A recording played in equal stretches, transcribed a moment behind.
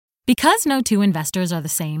Because no two investors are the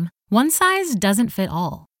same, one size doesn't fit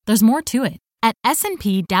all. There's more to it. At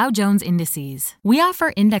S&P Dow Jones Indices, we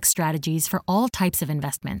offer index strategies for all types of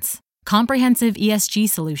investments. Comprehensive ESG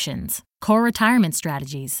solutions, core retirement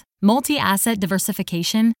strategies, multi-asset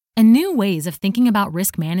diversification, and new ways of thinking about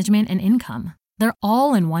risk management and income. They're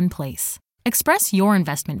all in one place. Express your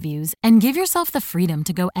investment views and give yourself the freedom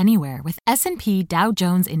to go anywhere with S&P Dow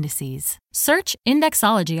Jones Indices. Search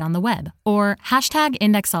Indexology on the web or hashtag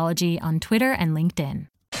Indexology on Twitter and LinkedIn.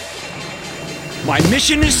 My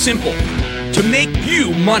mission is simple, to make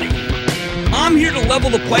you money. I'm here to level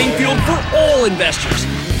the playing field for all investors.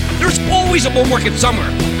 There's always a bull market somewhere,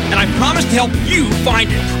 and I promise to help you find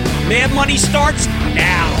it. Mad Money starts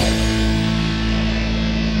now.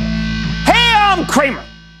 Hey, I'm Cramer.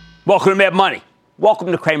 Welcome to Mad Money.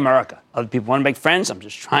 Welcome to Cramerica. Other people want to make friends. I'm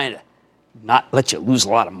just trying to not let you lose a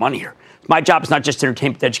lot of money here. My job is not just to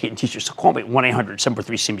entertain, but to educate and teach you. So call me at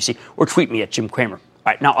 1-800-743-CNBC or tweet me at Jim Cramer. All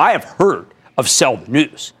right, now I have heard of sell the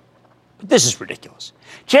news, but this is ridiculous.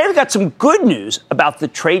 Today we got some good news about the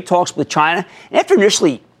trade talks with China. And after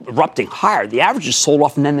initially erupting higher, the averages sold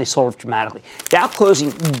off and then they sold off dramatically. Dow closing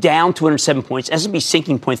down 207 points, S&P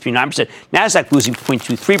sinking 0.39%, NASDAQ losing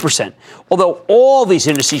 0.23%. Although all these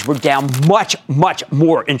indices were down much, much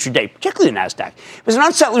more intraday, particularly the NASDAQ. It was an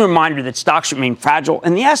unsettling reminder that stocks remain fragile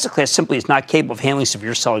and the asset class simply is not capable of handling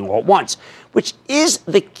severe selling all at once, which is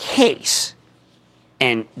the case.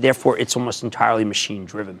 And therefore, it's almost entirely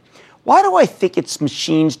machine-driven. Why do I think it's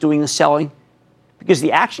machines doing the selling? Because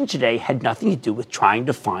the action today had nothing to do with trying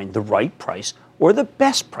to find the right price or the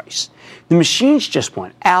best price. The machines just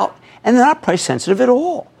went out, and they're not price sensitive at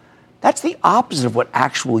all. That's the opposite of what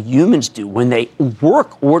actual humans do when they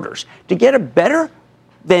work orders to get a better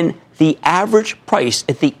than the average price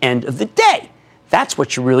at the end of the day. That's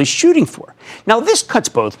what you're really shooting for. Now, this cuts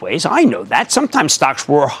both ways. I know that. Sometimes stocks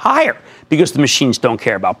roar higher because the machines don't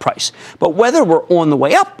care about price. But whether we're on the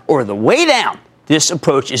way up or the way down, this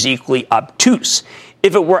approach is equally obtuse.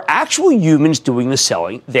 If it were actual humans doing the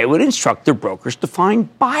selling, they would instruct their brokers to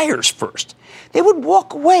find buyers first. They would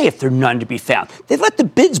walk away if there are none to be found. They'd let the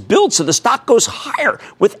bids build so the stock goes higher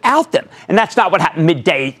without them. And that's not what happened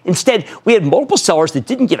midday. Instead, we had multiple sellers that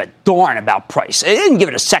didn't give a darn about price. They didn't give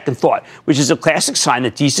it a second thought, which is a classic sign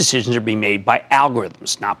that these decisions are being made by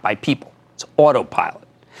algorithms, not by people. It's autopilot.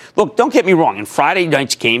 Look, don't get me wrong. In Friday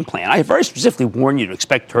night's game plan, I very specifically warned you to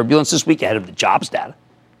expect turbulence this week ahead of the jobs data.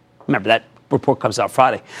 Remember, that report comes out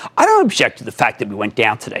Friday. I don't object to the fact that we went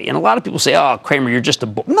down today. And a lot of people say, oh, Cramer, you're just a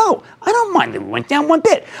bull. No, I don't mind that we went down one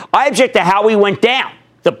bit. I object to how we went down.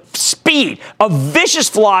 The speed, a vicious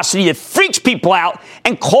velocity that freaks people out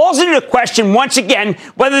and calls into question once again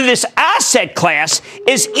whether this asset class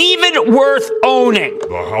is even worth owning.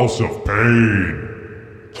 The House of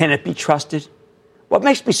Pain. Can it be trusted? What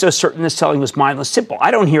makes me so certain the selling was mindless? Simple.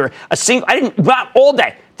 Not all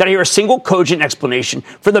day did I hear a single cogent explanation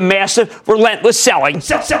for the massive, relentless selling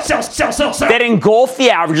that engulfed the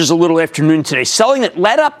averages a little afternoon today. Selling that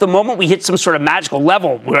led up the moment we hit some sort of magical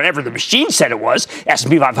level, whatever the machine said it was,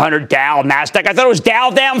 S&P 500, Dow, NASDAQ. I thought it was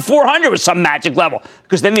Dow down 400 with some magic level,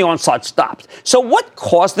 because then the onslaught stopped. So what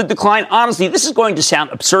caused the decline? Honestly, this is going to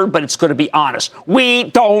sound absurd, but it's going to be honest. We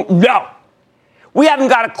don't know. We haven't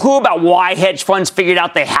got a clue about why hedge funds figured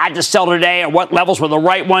out they had to sell today or what levels were the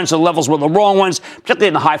right ones or levels were the wrong ones, particularly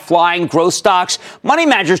in the high-flying growth stocks. Money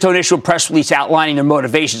managers don't issue a press release outlining their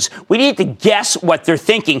motivations. We need to guess what they're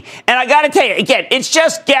thinking. And I got to tell you, again, it's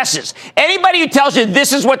just guesses. Anybody who tells you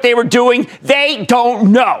this is what they were doing, they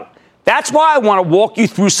don't know. That's why I want to walk you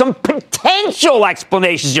through some potential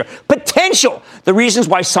explanations here. Potential. The reasons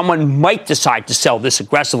why someone might decide to sell this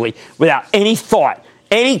aggressively without any thought,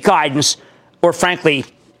 any guidance, or frankly,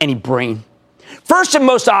 any brain. First and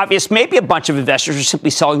most obvious, maybe a bunch of investors are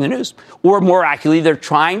simply selling the news. Or more accurately, they're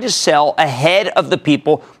trying to sell ahead of the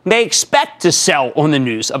people they expect to sell on the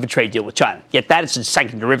news of a trade deal with China. Get that? It's a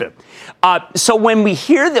second derivative. So when we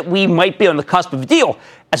hear that we might be on the cusp of a deal,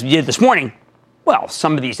 as we did this morning, well,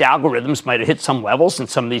 some of these algorithms might have hit some levels, and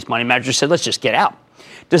some of these money managers said, let's just get out.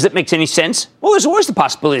 Does it make any sense? Well, there's always the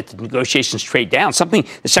possibility that the negotiations trade down, something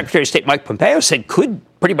the Secretary of State Mike Pompeo said could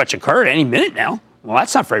pretty much occur at any minute now. Well,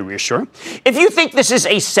 that's not very reassuring. If you think this is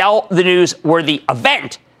a sell the news worthy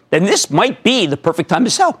event, then this might be the perfect time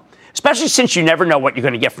to sell, especially since you never know what you're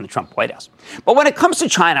going to get from the Trump White House. But when it comes to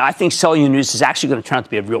China, I think selling the news is actually going to turn out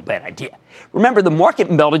to be a real bad idea. Remember, the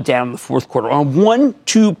market melted down in the fourth quarter on a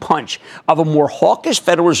 1-2 punch of a more hawkish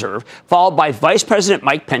Federal Reserve, followed by Vice President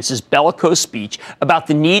Mike Pence's bellicose speech about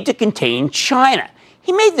the need to contain China.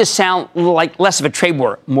 He made this sound like less of a trade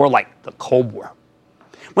war, more like the Cold War.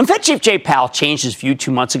 When Fed Chief Jay Powell changed his view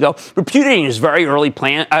 2 months ago, repudiating his earlier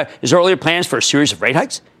plans for a series of rate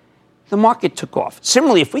hikes, the market took off.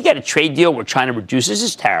 Similarly, if we get a trade deal where China reduces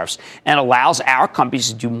its tariffs and allows our companies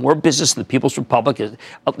to do more business in the People's Republic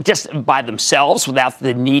just by themselves without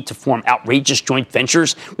the need to form outrageous joint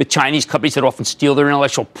ventures with Chinese companies that often steal their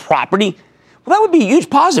intellectual property, well, that would be a huge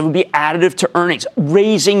positive. It would be additive to earnings,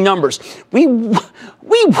 raising numbers. Why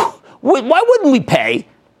wouldn't we pay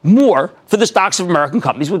more for the stocks of American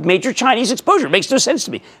companies with major Chinese exposure? It makes no sense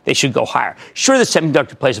to me. They should go higher. Sure, the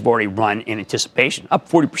semiconductor plays have already run in anticipation, up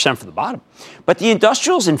 40% for the bottom. But the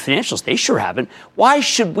industrials and financials, they sure haven't. Why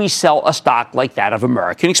should we sell a stock like that of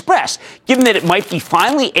American Express, given that it might be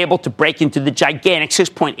finally able to break into the gigantic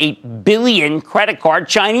 $6.8 billion credit card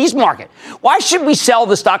Chinese market? Why should we sell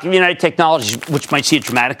the stock of United Technologies, which might see a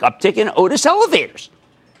dramatic uptick in Otis Elevators?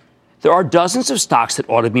 There are dozens of stocks that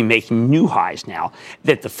ought to be making new highs now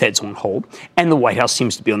that the Fed's on hold, and the White House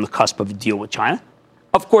seems to be on the cusp of a deal with China.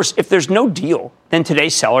 Of course, if there's no deal, then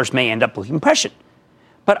today's sellers may end up looking prescient.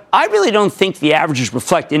 But I really don't think the averages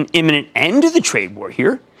reflect an imminent end to the trade war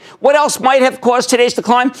here. What else might have caused today's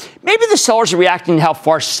decline? Maybe the sellers are reacting to how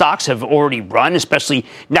far stocks have already run, especially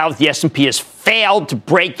now that the S&P has failed to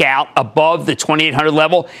break out above the 2,800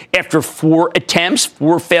 level after four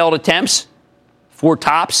failed attempts, four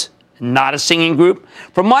tops. Not a singing group.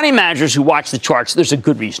 For money managers who watch the charts, there's a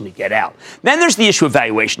good reason to get out. Then there's the issue of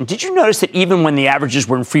valuation. Did you notice that even when the averages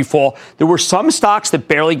were in free fall, there were some stocks that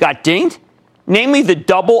barely got dinged? Namely the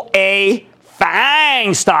AA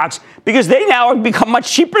FANG stocks, because they now have become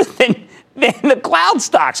much cheaper than the cloud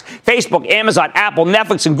stocks. Facebook, Amazon, Apple,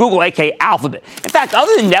 Netflix, and Google, a.k.a. Alphabet. In fact,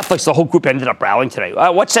 other than Netflix, the whole group ended up rallying today.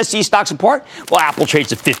 What sets these stocks apart? Well, Apple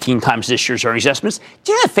trades at 15 times this year's earnings estimates.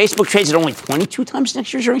 Do you know that Facebook trades at only 22 times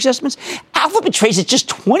next year's earnings estimates? Alphabet trades at just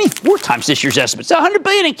 24 times this year's estimates. $100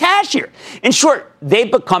 billion in cash here. In short, they've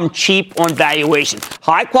become cheap on valuation.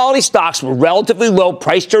 High-quality stocks with relatively low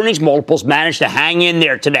price-to-earnings multiples managed to hang in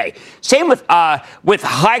there today. Same with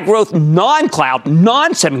high-growth, non-cloud,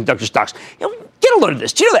 non-semiconductor stocks. Get a load of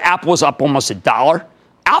this. Do you know that Apple was up almost $1?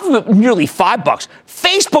 Alphabet nearly $5.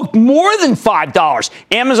 Facebook more than $5.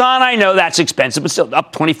 Amazon, I know that's expensive, but still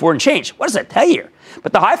up 24 and change. What does that tell you?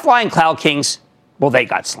 But the high-flying cloud kings, well, they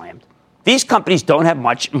got slammed. These companies don't have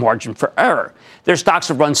much margin for error. Their stocks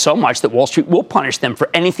have run so much that Wall Street will punish them for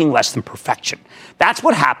anything less than perfection. That's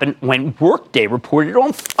what happened when Workday reported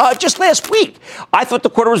on just last week. I thought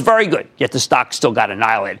the quarter was very good, yet the stock still got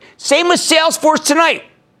annihilated. Same with Salesforce tonight.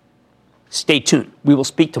 Stay tuned. We will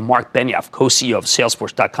speak to Mark Benioff, co-CEO of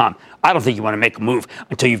Salesforce.com. I don't think you want to make a move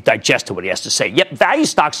until you've digested what he has to say. Yep, value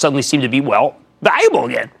stocks suddenly seem to be, valuable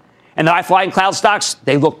again. And the high-flying cloud stocks,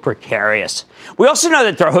 they look precarious. We also know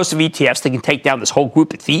that there are a host of ETFs that can take down this whole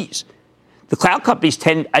group of thieves. The cloud companies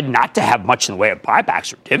tend not to have much in the way of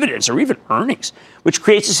buybacks or dividends or even earnings, which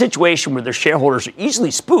creates a situation where their shareholders are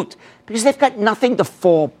easily spooked because they've got nothing to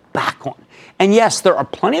fall back on. And yes, there are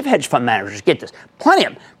plenty of hedge fund managers, get this, plenty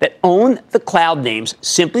of them that own the cloud names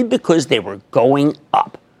simply because they were going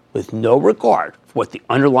up with no regard for what the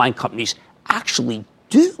underlying companies actually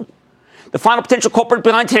do. The final potential culprit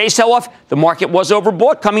behind today's sell-off, the market was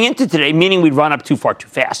overbought coming into today, meaning we'd run up too far too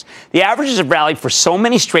fast. The averages have rallied for so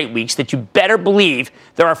many straight weeks that you better believe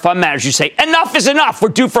there are fund managers who say, enough is enough, we're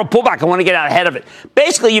due for a pullback, I want to get out ahead of it.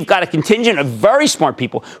 Basically, you've got a contingent of very smart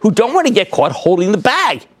people who don't want to get caught holding the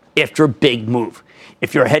bag after a big move.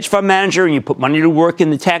 If you're a hedge fund manager and you put money to work in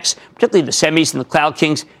the techs, particularly the semis and the cloud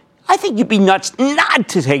kings, I think you'd be nuts not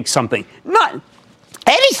to take something, not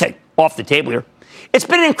anything off the table here. It's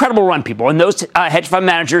been an incredible run, people, and those hedge fund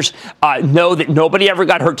managers know that nobody ever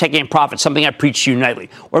got hurt taking a profit, something I preach to you nightly.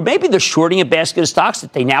 Or maybe they're shorting a basket of stocks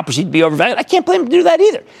that they now perceive to be overvalued. I can't blame them to do that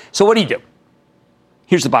either. So what do?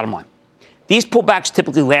 Here's the bottom line. These pullbacks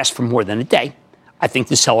typically last for more than a day. I think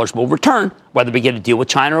the sellers will return, whether we get a deal with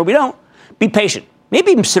China or we don't. Be patient.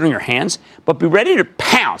 Maybe even sit on your hands, but be ready to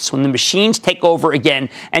pounce when the machines take over again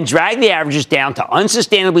and drag the averages down to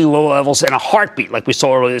unsustainably low levels in a heartbeat like we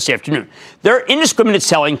saw earlier this afternoon. Their indiscriminate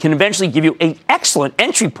selling can eventually give you an excellent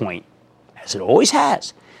entry point, as it always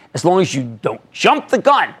has, as long as you don't jump the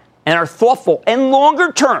gun and are thoughtful and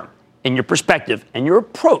longer term in your perspective and your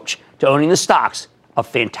approach to owning the stocks of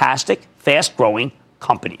fantastic, fast-growing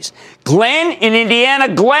companies. Glenn in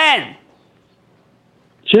Indiana. Glenn.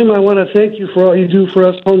 Jim, I want to thank you for all you do for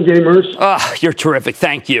us home gamers. You're terrific.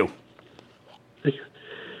 Thank you.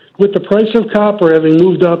 With the price of copper having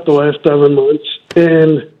moved up the last 7 months,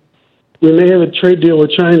 and we may have a trade deal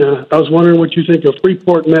with China, I was wondering what you think of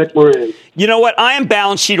Freeport-McMoRan. You know what? I am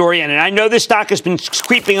balance sheet oriented. I know this stock has been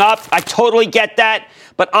creeping up. I totally get that.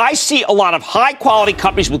 But I see a lot of high-quality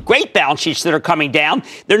companies with great balance sheets that are coming down.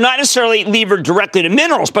 They're not necessarily levered directly to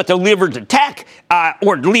minerals, but they're levered to tech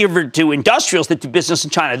or levered to industrials that do business in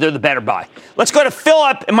China. They're the better buy. Let's go to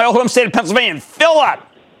Philip in my old home state of Pennsylvania. Philip.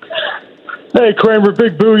 Hey, Cramer,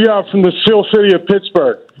 big booyah from the Steel City of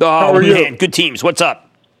Pittsburgh. How are you? Good teams. What's up?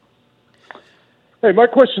 Hey, my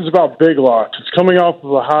question's about Big Lots. It's coming off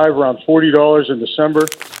of a high of around $40 in December,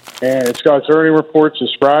 and it's got its earning reports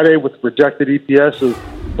this Friday with projected EPS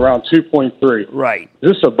of around 2.3. Right.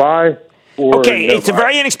 Is this a buy? Okay, it's a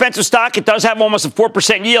very inexpensive stock. It does have almost a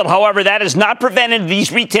 4% yield. However, that has not prevented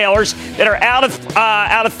these retailers that are out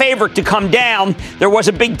of favor to come down. There was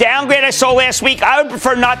a big downgrade I saw last week. I would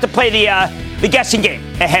prefer not to play the guessing game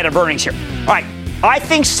ahead of earnings here. All right, I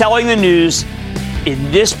think selling the news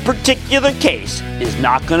in this particular case is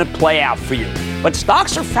not going to play out for you. But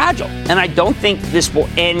stocks are fragile, and I don't think this will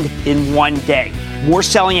end in one day. More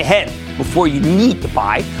selling ahead before you need to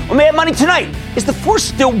buy. On Mad Money tonight, is the force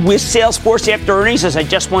still with Salesforce after earnings, as I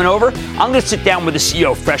just went over? I'm going to sit down with the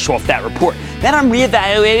CEO fresh off that report. Then I'm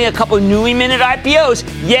reevaluating a couple of newly minted IPOs,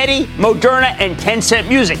 Yeti, Moderna, and Tencent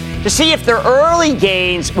Music, to see if their early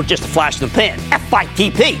gains were just a flash in the pan,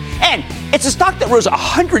 FITP. And it's a stock that rose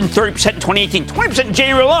 130% in 2018, 20% in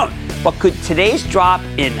January alone. But could today's drop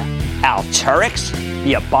in Alteryx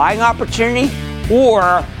be a buying opportunity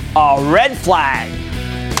or a red flag?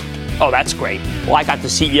 Oh, that's great. Well, I got the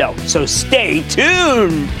CEO, so stay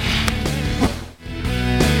tuned.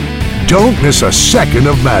 Don't miss a second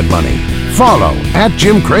of Mad Money. Follow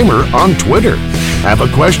 @Jim Cramer on Twitter. Have a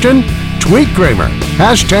question? Tweet Cramer.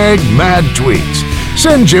 #MadTweets.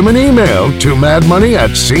 Send Jim an email to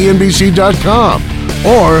madmoney@cnbc.com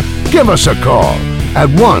or give us a call at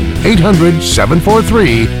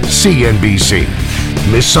 1-800-743-CNBC.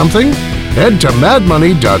 Miss something? Head to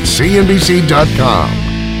madmoney.cnbc.com.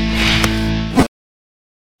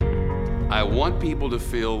 I want people to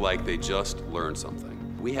feel like they just learned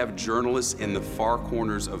something. We have journalists in the far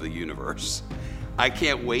corners of the universe. I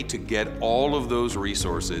can't wait to get all of those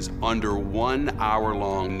resources under 1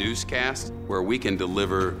 hour-long newscast where we can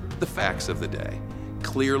deliver the facts of the day,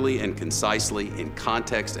 clearly and concisely, in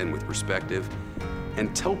context and with perspective,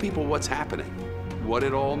 and tell people what's happening, what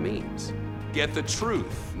it all means. Get the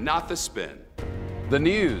truth, not the spin. The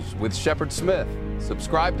News with Shepard Smith.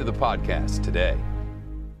 Subscribe to the podcast today.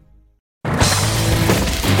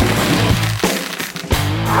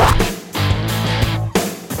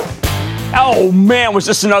 Oh, man, was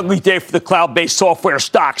this an ugly day for the cloud-based software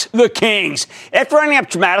stocks, the kings. After running up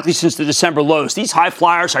dramatically since the December lows, these high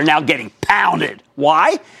flyers are now getting pounded.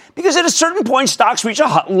 Why? Because at a certain point, stocks reach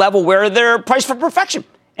a level where they're priced for perfection,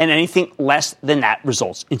 and anything less than that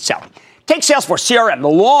results in selling. Take Salesforce CRM, the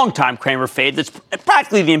long-time Cramer fade that's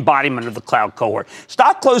practically the embodiment of the cloud cohort.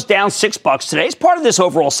 Stock closed down $6 today as part of this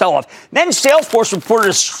overall sell-off. Then Salesforce reported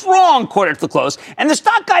a strong quarter at the close, and the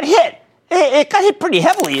stock got hit. It got hit pretty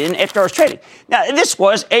heavily after I was trading. Now, this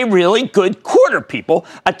was a really good quarter, people.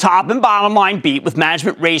 A top and bottom line beat with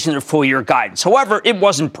management raising their full year guidance. However, it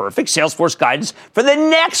wasn't perfect. Salesforce guidance for the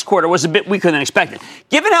next quarter was a bit weaker than expected.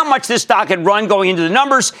 Given how much this stock had run going into the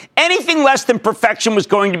numbers, anything less than perfection was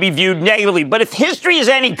going to be viewed negatively. But if history is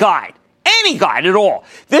any guide at all,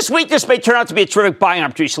 this weakness may turn out to be a terrific buying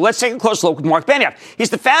opportunity. So let's take a close look with Mark Benioff. He's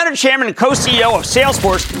the founder, chairman, and co-CEO of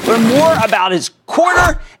Salesforce. Learn more about his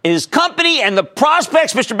quarter, his company, and the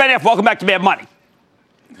prospects. Mr. Benioff, welcome back to Mad Money.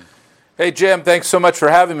 Hey, Jim, thanks so much for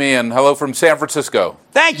having me, and hello from San Francisco.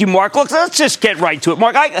 Thank you, Mark. Look, let's just get right to it.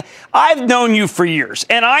 Mark, I've known you for years,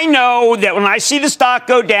 and I know that when I see the stock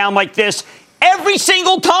go down like this, every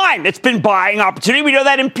single time it's been buying opportunity. We know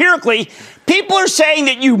that empirically. People are saying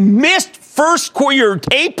that you missed first quarter, your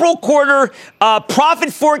April quarter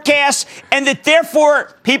profit forecast, and that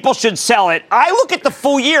therefore people should sell it. I look at the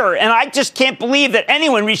full year, and I just can't believe that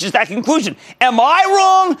anyone reaches that conclusion. Am I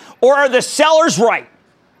wrong, or are the sellers right?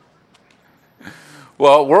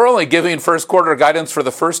 Well, we're only giving first quarter guidance for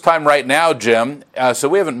the first time right now, Jim, so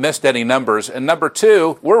we haven't missed any numbers. And number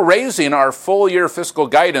two, we're raising our full year fiscal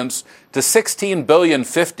guidance to $16.05 billion.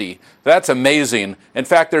 That's amazing. In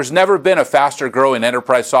fact, there's never been a faster growing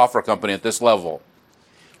enterprise software company at this level.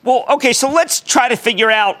 Well, okay, so let's try to figure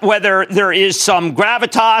out whether there is some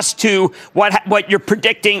gravitas to what you're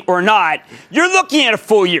predicting or not. You're looking at a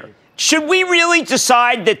full year. Should we really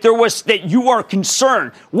decide that you are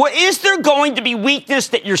concerned? Is there going to be weakness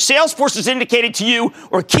that your sales force has indicated to you,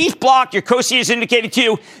 or Keith Block, your co-CEO, has indicated to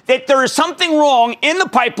you, that there is something wrong in the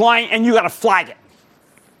pipeline and you got to flag it?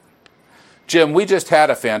 Jim, we just had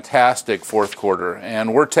a fantastic fourth quarter,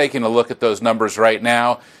 and we're taking a look at those numbers right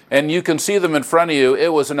now, and you can see them in front of you.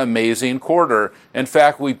 It was an amazing quarter. In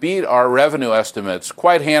fact, we beat our revenue estimates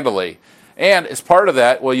quite handily. And as part of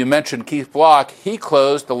that, well, you mentioned Keith Block. He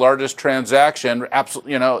closed the largest transaction,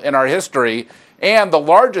 in our history, and the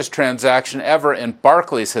largest transaction ever in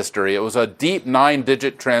Barclays history. It was a deep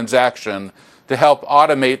 9-digit transaction to help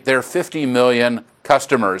automate their 50 million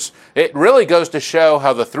customers. It really goes to show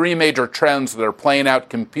how the three major trends that are playing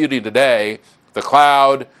out computing today, the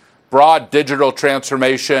cloud, broad digital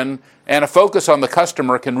transformation, and a focus on the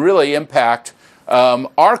customer can really impact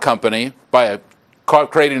our company by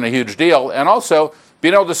creating a huge deal and also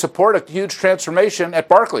being able to support a huge transformation at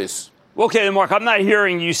Barclays. Okay, Mark, I'm not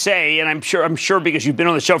hearing you say, and I'm sure because you've been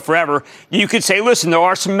on the show forever, you could say, listen, there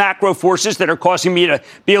are some macro forces that are causing me to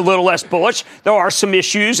be a little less bullish. There are some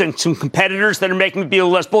issues and some competitors that are making me be a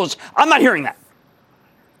little less bullish. I'm not hearing that.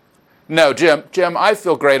 No, Jim, I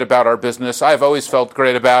feel great about our business. I've always felt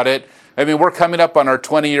great about it. I mean, we're coming up on our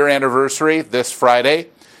 20-year anniversary this Friday.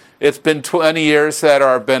 It's been 20 years that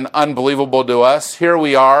have been unbelievable to us. Here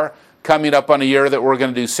we are, coming up on a year that we're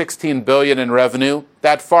going to do $16 billion in revenue.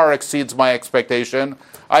 That far exceeds my expectation.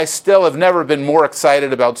 I still have never been more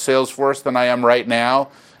excited about Salesforce than I am right now.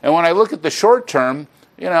 And when I look at the short term,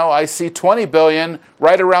 I see $20 billion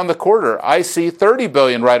right around the corner. I see $30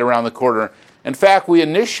 billion right around the corner. In fact, we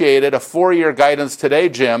initiated a 4-year guidance today,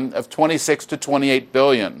 Jim, of $26 to $28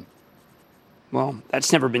 billion. Well,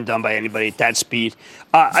 that's never been done by anybody at that speed.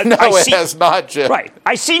 It has not, Jim. Right.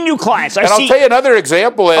 I see new clients. I'll tell you another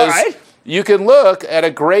example is you can look at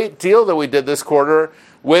a great deal that we did this quarter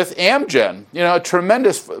with Amgen, a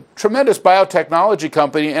tremendous biotechnology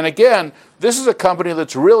company. And again, this is a company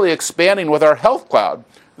that's really expanding with our health cloud.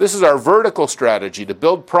 This is our vertical strategy to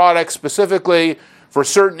build products specifically for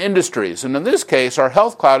certain industries. And in this case, our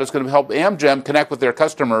health cloud is going to help Amgen connect with their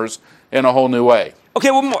customers in a whole new way. Okay,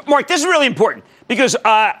 well, Mark, this is really important because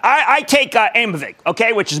I take Aimovig,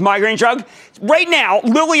 okay, which is a migraine drug. Right now,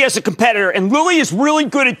 Lilly is a competitor, and Lilly is really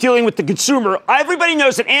good at dealing with the consumer. Everybody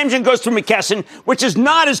knows that Amgen goes through McKesson, which is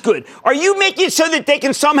not as good. Are you making it so that they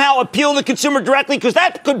can somehow appeal to the consumer directly? Because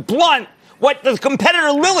that could blunt what the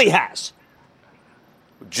competitor Lilly has.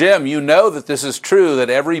 Jim, you know that this is true, that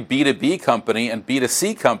every B2B company and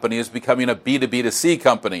B2C company is becoming a B2B2C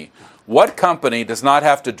company. What company does not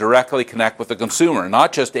have to directly connect with the consumer?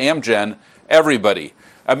 Not just Amgen, everybody.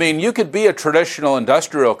 I mean, you could be a traditional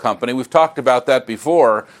industrial company, we've talked about that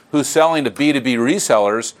before, who's selling to B2B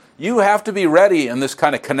resellers. You have to be ready in this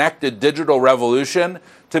kind of connected digital revolution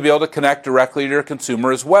to be able to connect directly to your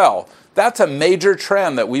consumer as well. That's a major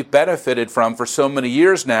trend that we've benefited from for so many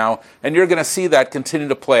years now, and you're going to see that continue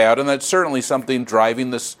to play out, and that's certainly something driving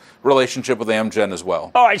this relationship with Amgen as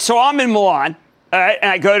well. All right, so I'm in Milan.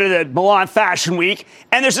 And I go to the Milan Fashion Week,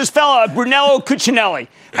 and there's this fellow, Brunello Cucinelli.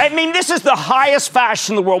 I mean, this is the highest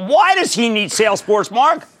fashion in the world. Why does he need Salesforce,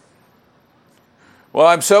 Mark? Well,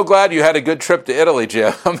 I'm so glad you had a good trip to Italy,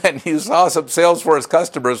 Jim, and you saw some Salesforce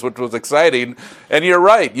customers, which was exciting. And you're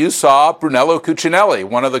right, you saw Brunello Cucinelli,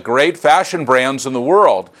 one of the great fashion brands in the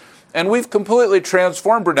world. And we've completely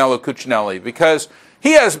transformed Brunello Cucinelli because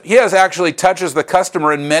he has actually touches the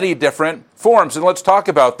customer in many different forms. And let's talk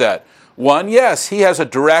about that. One, yes, he has a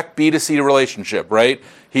direct B2C relationship, right?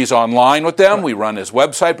 He's online with them. We run his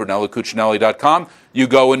website, brunellocucinelli.com. You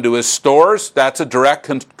go into his stores. That's a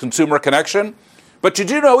direct consumer connection. But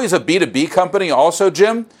did you know he's a B2B company also,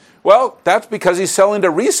 Jim? Well, that's because he's selling to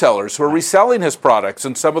resellers who are reselling his products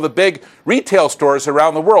in some of the big retail stores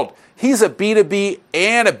around the world. He's a B2B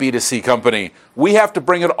and a B2C company. We have to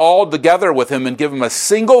bring it all together with him and give him a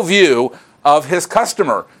single view of his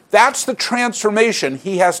customer. That's the transformation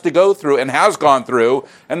he has to go through and has gone through,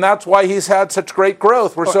 and that's why he's had such great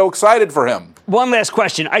growth. We're so excited for him. One last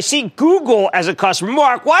question. I see Google as a customer.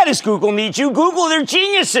 Mark, why does Google need you? Google, they're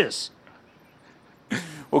geniuses.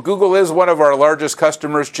 Well, Google is one of our largest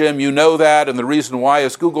customers, Jim. You know that, and the reason why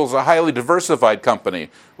is Google's a highly diversified company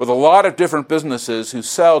with a lot of different businesses who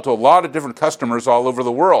sell to a lot of different customers all over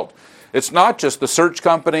the world. It's not just the search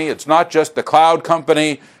company. It's not just the cloud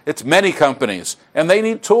company. It's many companies. And they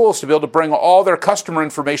need tools to be able to bring all their customer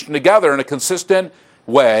information together in a consistent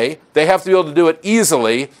way. They have to be able to do it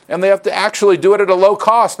easily, and they have to actually do it at a low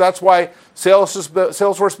cost. That's why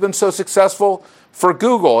Salesforce has been so successful for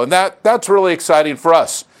Google, and that's really exciting for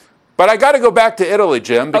us. But I got to go back to Italy,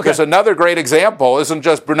 Jim, because another great example isn't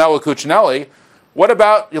just Brunello Cucinelli. What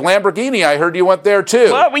about Lamborghini? I heard you went there,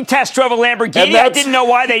 too. Well, we test drove a Lamborghini. I didn't know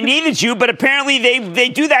why they needed you, but apparently they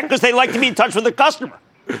do that because they like to be in touch with the customer.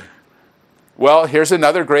 Well, here's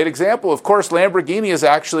another great example. Of course, Lamborghini is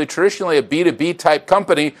actually traditionally a B2B type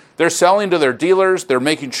company. They're selling to their dealers. They're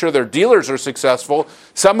making sure their dealers are successful.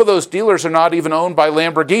 Some of those dealers are not even owned by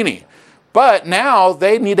Lamborghini. But now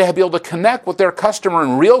they need to be able to connect with their customer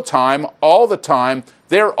in real time, all the time.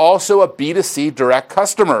 They're also a B2C direct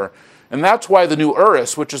customer. And that's why the new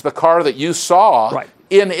Urus, which is the car that you saw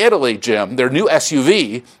in Italy, Jim, their new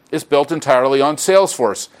SUV, is built entirely on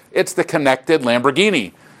Salesforce. It's the connected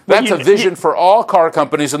Lamborghini. That's a vision for all car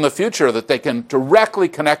companies in the future, that they can directly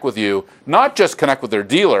connect with you, not just connect with their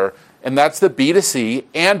dealer. And that's the B2C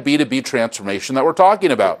and B2B transformation that we're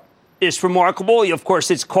talking about. It's remarkable. Of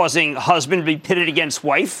course, it's causing husband to be pitted against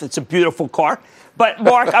wife. It's a beautiful car. But,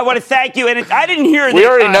 Mark, I want to thank you. And I didn't hear that. We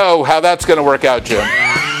already know how that's going to work out, Jim.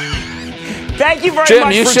 Thank you very Jim,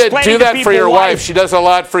 much you for should do that for your wife. She does a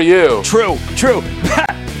lot for you. True.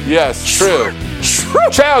 Yes, true.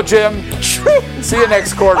 Ciao, Jim. True. See you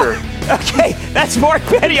next quarter. Okay, that's Mark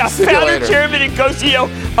Benioff, founder, chairman, and co-CEO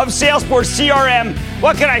of Salesforce CRM.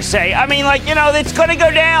 What can I say? I mean, it's going to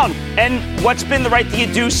go down. And what's been the right thing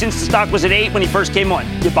to do since the stock was at 8 when he first came on?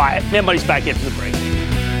 You buy it. Mad Money's back after the break.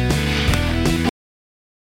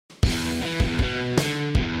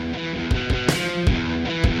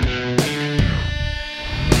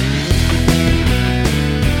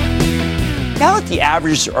 Now that the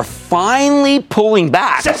averages are finally pulling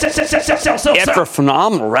back after a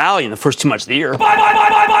phenomenal rally in the first 2 months of the year.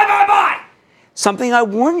 Buy! Something I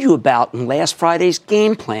warned you about in last Friday's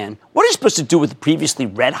game plan. What are you supposed to do with the previously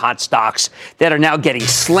red-hot stocks that are now getting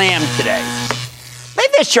slammed today? Late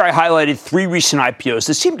this year, I highlighted 3 recent IPOs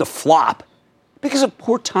that seemed to flop because of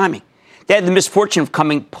poor timing. They had the misfortune of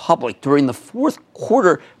coming public during the fourth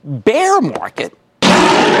quarter bear market.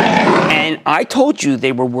 And I told you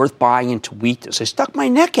they were worth buying into weakness. I stuck my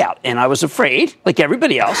neck out, and I was afraid, like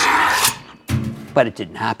everybody else, but it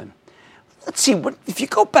didn't happen. Let's see, if you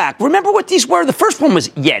go back, remember what these were? The first one was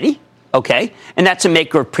Yeti, okay? And that's a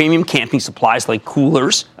maker of premium camping supplies like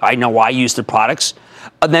coolers. I know I use their products.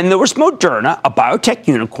 And then there was Moderna, a biotech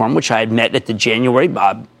unicorn, which I had met at the January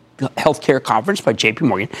healthcare conference by JP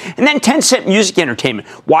Morgan, and then Tencent Music Entertainment,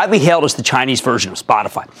 widely hailed as the Chinese version of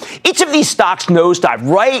Spotify. Each of these stocks nosedived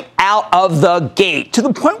right out of the gate to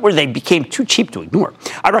the point where they became too cheap to ignore.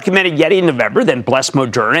 I recommended Yeti in November, then blessed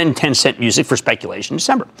Moderna and Tencent Music for speculation in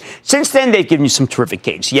December. Since then, they've given you some terrific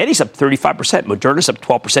gains. Yeti's up 35%, Moderna's up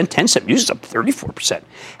 12%, Tencent Music's up 34%.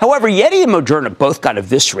 However, Yeti and Moderna both got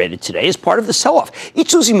eviscerated today as part of the sell-off,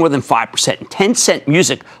 each losing more than 5%, and Tencent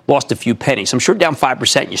Music lost a few pennies. I'm sure down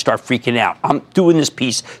 5%, you start freaking out. I'm doing this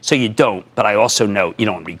piece so you don't, but I also know you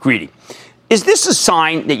don't want to be greedy. Is this a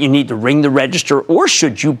sign that you need to ring the register, or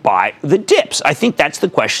should you buy the dips? I think that's the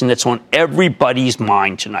question that's on everybody's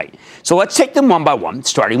mind tonight. So let's take them one by one,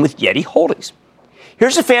 starting with Yeti Holdings.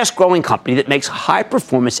 Here's a fast-growing company that makes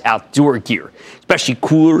high-performance outdoor gear, especially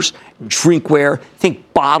coolers, drinkware,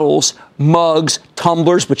 think bottles, mugs,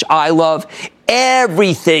 tumblers, which I love,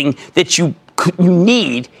 everything that you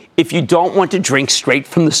need if you don't want to drink straight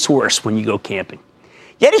from the source when you go camping.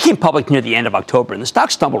 Yeti came public near the end of October, and the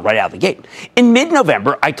stock stumbled right out of the gate. In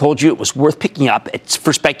mid-November, I told you it was worth picking up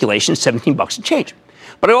for speculation, $17 and change.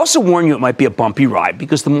 But I also warned you it might be a bumpy ride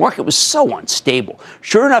because the market was so unstable.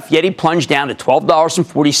 Sure enough, Yeti plunged down to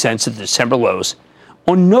 $12.40 at the December lows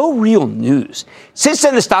on no real news. Since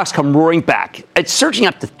then, the stock's come roaring back. It's surging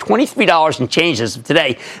up to $23 and change as of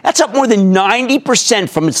today. That's up more than 90%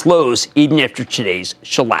 from its lows, even after today's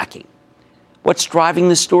shellacking. What's driving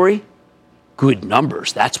this story? Good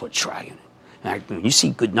numbers. That's what's driving it. When you see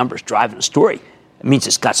good numbers driving a story, it means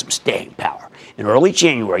it's got some staying power. In early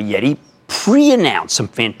January, Yeti pre-announced some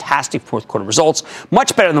fantastic fourth quarter results,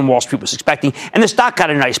 much better than Wall Street was expecting, and the stock got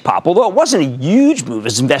a nice pop, although it wasn't a huge move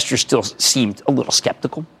as investors still seemed a little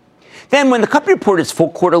skeptical. Then when the company reported its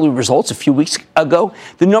full quarterly results a few weeks ago,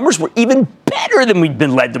 the numbers were even better than we'd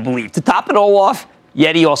been led to believe. To top it all off,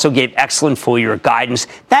 Yeti also gave excellent full-year guidance,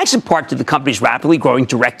 thanks in part to the company's rapidly growing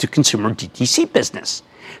direct-to-consumer DTC business.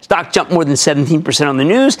 Stock jumped more than 17% on the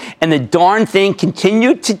news, and the darn thing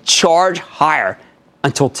continued to charge higher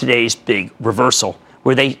until today's big reversal,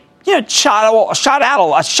 where they shot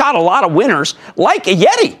a lot of winners like a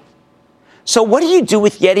Yeti. So what do you do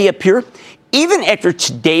with Yeti up here? Even after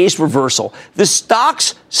today's reversal, the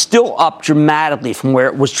stock's still up dramatically from where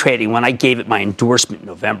it was trading when I gave it my endorsement in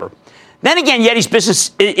November. Then again, Yeti's business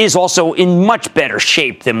is also in much better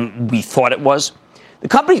shape than we thought it was. The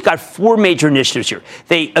company's got 4 major initiatives here.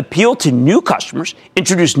 They appeal to new customers,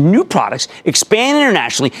 introduce new products, expand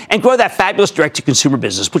internationally, and grow that fabulous direct-to-consumer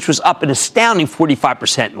business, which was up an astounding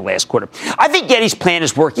 45% in the last quarter. I think Yeti's plan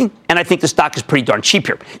is working, and I think the stock is pretty darn cheap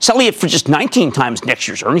here, selling it for just 19 times next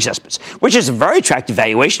year's earnings estimates, which is a very attractive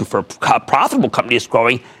valuation for a profitable company that's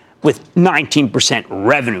growing with 19%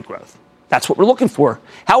 revenue growth. That's what we're looking for.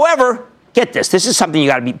 However, get this. This is something you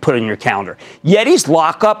got to be put on your calendar. Yeti's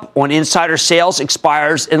lockup on insider sales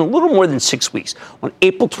expires in a little more than 6 weeks, on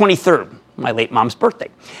April 23rd, my late mom's birthday.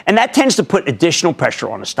 And that tends to put additional pressure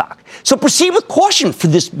on the stock. So proceed with caution for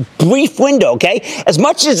this brief window, okay? As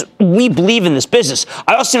much as we believe in this business,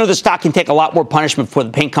 I also know the stock can take a lot more punishment before the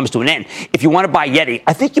pain comes to an end. If you want to buy Yeti,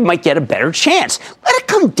 I think you might get a better chance. Let it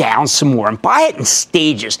come down some more and buy it in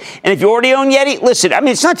stages. And if you already own Yeti, listen, I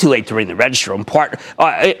mean, it's not too late to ring the register on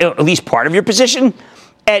at least part of your position.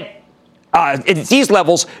 At these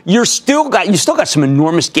levels, you still got some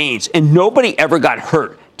enormous gains, and nobody ever got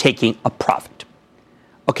hurt taking a profit.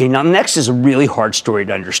 Okay, now next is a really hard story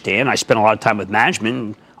to understand. I spent a lot of time with management,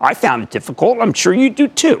 and I found it difficult. I'm sure you do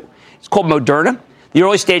too. It's called Moderna, the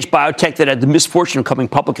early-stage biotech that had the misfortune of coming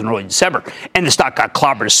public in early December, and the stock got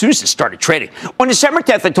clobbered as soon as it started trading. On December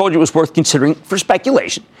 10th, I told you it was worth considering for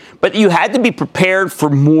speculation, but you had to be prepared for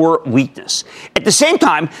more weakness. At the same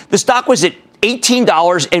time, the stock was at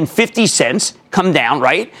 $18.50, come down,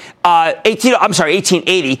 right?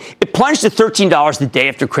 $18.80. It plunged to $13 the day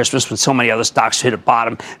after Christmas when so many other stocks hit a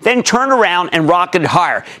bottom, then turned around and rocketed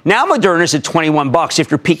higher. Now Moderna's at $21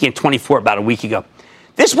 after peaking at $24 about a week ago.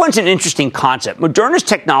 This one's an interesting concept. Moderna's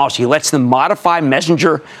technology lets them modify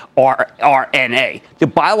messenger RNA, the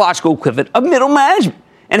biological equivalent of middle management,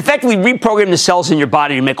 and effectively reprogram the cells in your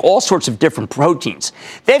body to make all sorts of different proteins.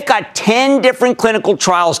 They've got 10 different clinical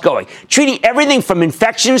trials going, treating everything from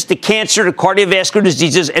infections to cancer to cardiovascular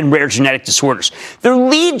diseases and rare genetic disorders. Their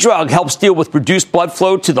lead drug helps deal with reduced blood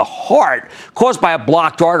flow to the heart caused by a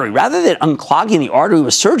blocked artery. Rather than unclogging the artery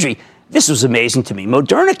with surgery, this was amazing to me.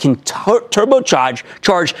 Moderna can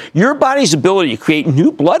turbocharge your body's ability to create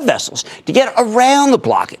new blood vessels to get around the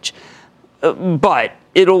blockage. But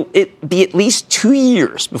it'll be at least 2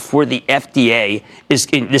 years before the FDA this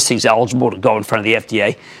thing's eligible to go in front of the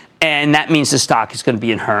FDA. And that means the stock is going to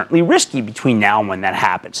be inherently risky between now and when that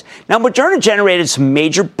happens. Now, Moderna generated some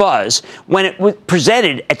major buzz when it was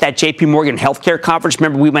presented at that JP Morgan healthcare conference.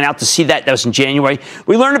 Remember, we went out to see that. That was in January.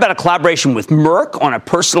 We learned about a collaboration with Merck on a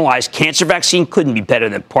personalized cancer vaccine. Couldn't be better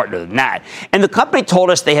than partner than that. And the company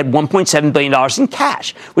told us they had $1.7 billion in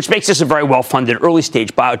cash, which makes this a very well-funded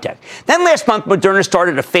early-stage biotech. Then last month, Moderna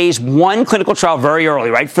started a phase 1 clinical trial very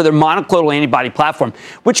early, right, for their monoclonal antibody platform,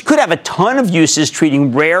 which could have a ton of uses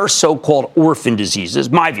treating rare so-called orphan diseases,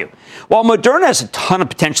 my view. While Moderna has a ton of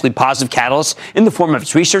potentially positive catalysts in the form of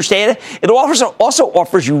its research data, it also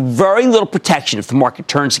offers you very little protection if the market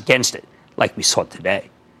turns against it, like we saw today.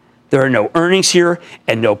 There are no earnings here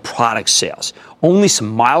and no product sales, only some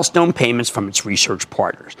milestone payments from its research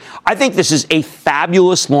partners. I think this is a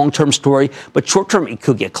fabulous long-term story, but short-term it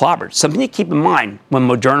could get clobbered. Something to keep in mind when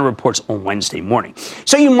Moderna reports on Wednesday morning.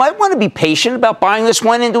 So you might want to be patient about buying this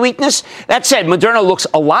one into weakness. That said, Moderna looks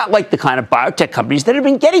a lot like the kind of biotech companies that have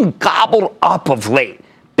been getting gobbled up of late.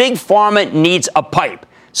 Big pharma needs a pipe,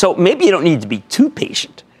 so maybe you don't need to be too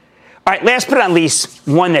patient. All right, last but not least,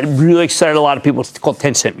 one that really excited a lot of people, it's called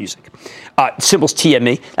Tencent Music. Symbol's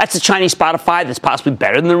TME. That's the Chinese Spotify that's possibly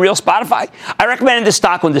better than the real Spotify. I recommended this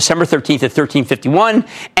stock on December 13th at $13.51,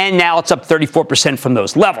 and now it's up 34% from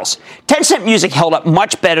those levels. Tencent Music held up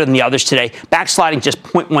much better than the others today, backsliding just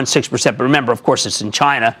 0.16%. But remember, of course, it's in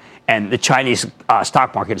China, and the Chinese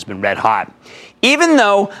stock market has been red hot. Even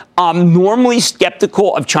though I'm normally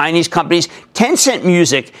skeptical of Chinese companies, Tencent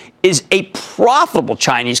Music is a profitable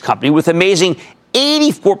Chinese company with amazing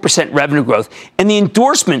 84% revenue growth and the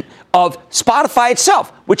endorsement of Spotify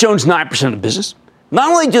itself, which owns 9% of the business. Not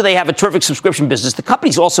only do they have a terrific subscription business, the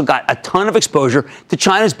company's also got a ton of exposure to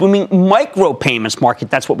China's booming micropayments market.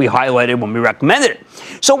 That's what we highlighted when we recommended it.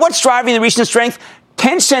 So what's driving the recent strength?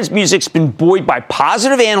 Tencent's music's been buoyed by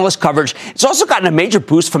positive analyst coverage. It's also gotten a major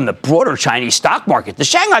boost from the broader Chinese stock market. The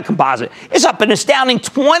Shanghai Composite is up an astounding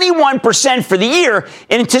 21% for the year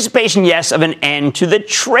in anticipation, yes, of an end to the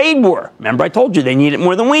trade war. Remember, I told you they need it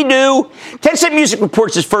more than we do. Tencent Music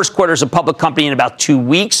reports its first quarter as a public company in about 2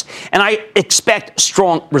 weeks, and I expect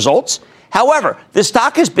strong results. However, the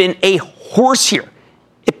stock has been a horse here.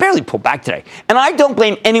 It barely pulled back today. And I don't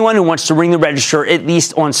blame anyone who wants to ring the register, at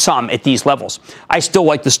least on some, at these levels. I still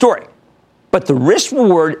like the story. But the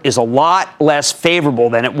risk-reward is a lot less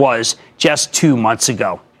favorable than it was just 2 months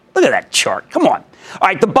ago. Look at that chart. Come on. All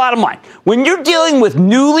right, the bottom line. When you're dealing with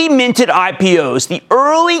newly minted IPOs, the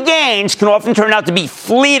early gains can often turn out to be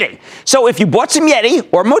fleeting. So if you bought some Yeti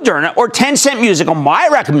or Moderna or 10-cent music on my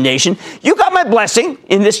recommendation, you got my blessing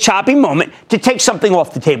in this choppy moment to take something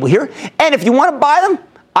off the table here. And if you want to buy them,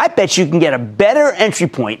 I bet you can get a better entry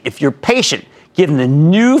point if you're patient, given the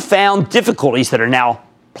newfound difficulties that are now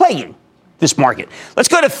plaguing this market. Let's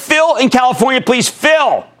go to Phil in California, please.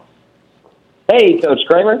 Phil. Hey, Coach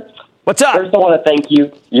Cramer. What's up? First, I want to thank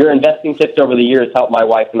you. Your investing tips over the years helped my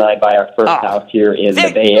wife and I buy our first house here in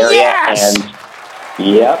the Bay Area. Yes! And,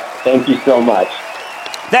 yep, thank you so much.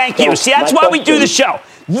 Thank you. See, that's why we do the show.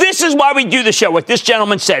 This is why we do the show, what this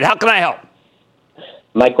gentleman said. How can I help?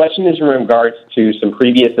 My question is in regards to some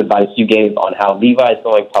previous advice you gave on how Levi's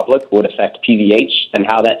going public would affect PVH and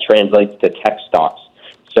how that translates to tech stocks.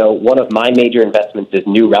 So one of my major investments is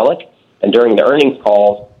New Relic, and during the earnings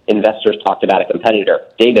calls, investors talked about a competitor,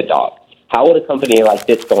 Datadog. How would a company like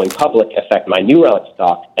this going public affect my New Relic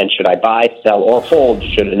stock, and should I buy, sell, or hold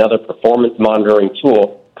should another performance monitoring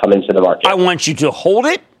tool come into the market? I want you to hold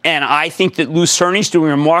it, and I think that Lou Cerny's doing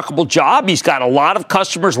a remarkable job. He's got a lot of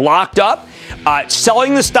customers locked up.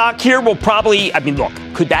 Selling the stock here will probably, look,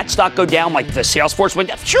 could that stock go down like the Salesforce went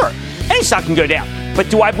down? Sure, any stock can go down. But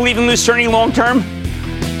do I believe in Lou Cerny long term?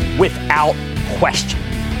 Without question.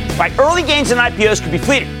 Right, early gains in IPOs could be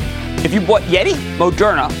fleeting. If you bought Yeti,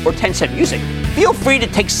 Moderna, or 10-cent music, feel free to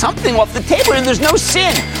take something off the table, and there's no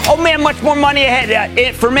sin. Oh, man, much more money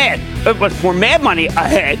ahead for Mad Money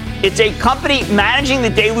ahead. It's a company managing the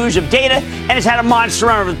deluge of data, and it's had a monster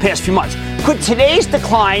run over the past few months. Could today's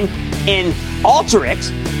decline in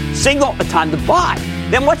Alteryx signal a time to buy?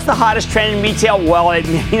 Then what's the hottest trend in retail? Well, it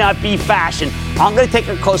may not be fashion. I'm going to take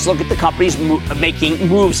a close look at the companies making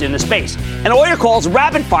moves in the space. And all your calls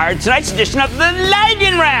rapid fire in tonight's edition of the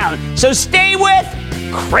Lightning Round. So stay with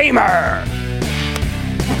Cramer.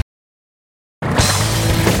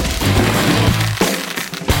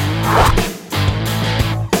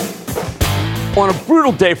 On a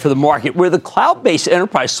brutal day for the market, where the cloud-based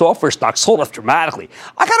enterprise software stocks sold off dramatically,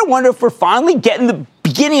 I got to wonder if we're finally getting the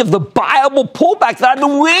beginning of the buyable pullback that I've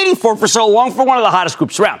been waiting for so long for one of the hottest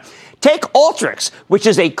groups around. Take Alteryx, which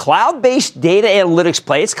is a cloud-based data analytics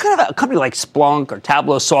play. It's kind of a company like Splunk or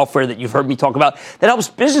Tableau software that you've heard me talk about that helps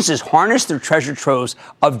businesses harness their treasure troves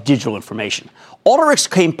of digital information. Alteryx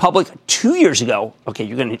came public 2 years ago. Okay,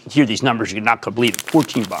 you're going to hear these numbers. You're not going to believe it.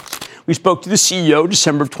 $14. We spoke to the CEO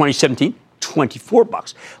December of 2017.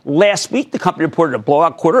 $24. Last week, the company reported a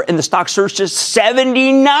blowout quarter, and the stock surged to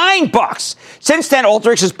 $79. Since then,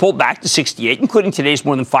 Alteryx has pulled back to 68, including today's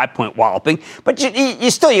more than 5-point walloping. But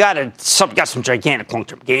you got some gigantic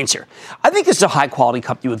long-term gains here. I think this is a high-quality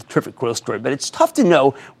company with a terrific growth story, but it's tough to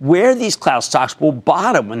know where these cloud stocks will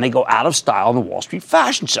bottom when they go out of style in the Wall Street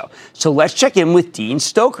fashion show. So let's check in with Dean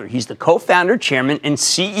Stoker. He's the co-founder, chairman, and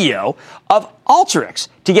CEO of Alteryx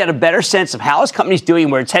to get a better sense of how his company's doing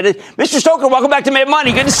and where it's headed. Mr. Stoker, welcome back to Mad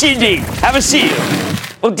Money. Good to see you, Dean. Haven't seen you.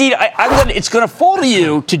 Well, Dean, it's going to fall to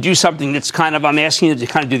you to do something that's I'm asking you to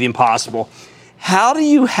kind of do the impossible. How do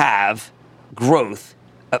you have growth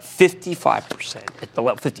at 55%, at the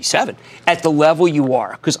level 57, at the level you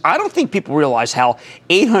are? Because I don't think people realize how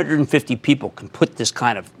 850 people can put this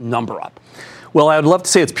kind of number up. Well, I would love to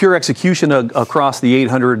say it's pure execution across the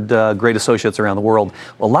 800 great associates around the world.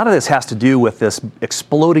 Well, a lot of this has to do with this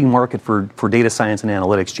exploding market for data science and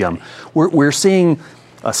analytics, Jim. We're seeing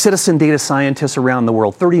citizen data scientists around the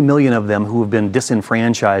world, 30 million of them who have been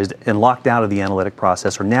disenfranchised and locked out of the analytic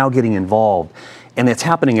process are now getting involved. And it's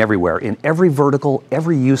happening everywhere, in every vertical,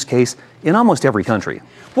 every use case, in almost every country.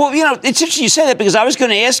 Well, it's interesting you say that because I was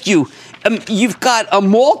going to ask you, you've got a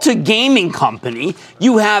Malta gaming company,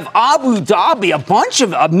 you have Abu Dhabi, a bunch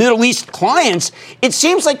of Middle East clients. It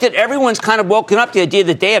seems like that everyone's kind of woken up to the idea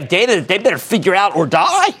that they have data that they better figure out or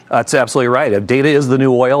die. That's absolutely right. Data is the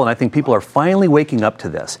new oil, and I think people are finally waking up to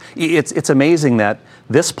this. It's amazing that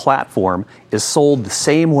this platform is sold the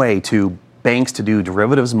same way to banks to do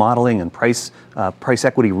derivatives modeling and price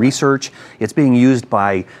equity research. It's being used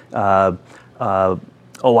by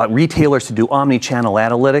retailers to do omni-channel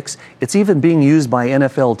analytics. It's even being used by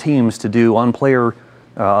NFL teams to do on-field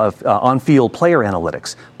player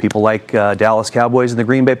analytics. People like Dallas Cowboys and the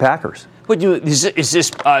Green Bay Packers. But is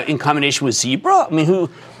this in combination with Zebra? I mean, who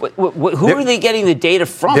are they getting the data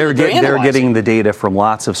from? They're getting the data from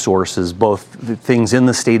lots of sources, both things in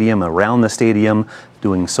the stadium, around the stadium,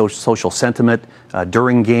 doing social sentiment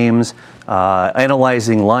during games,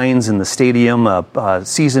 analyzing lines in the stadium,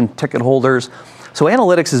 season ticket holders. So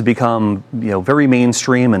analytics has become very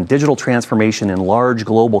mainstream, and digital transformation in large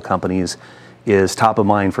global companies is top of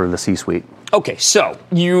mind for the C-suite. Okay, so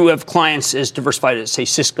you have clients as diversified as, say,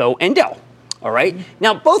 Cisco and Dell. All right.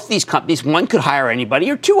 Now, both these companies, one could hire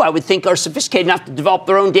anybody, or two, I would think, are sophisticated enough to develop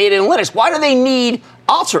their own data analytics. Why do they need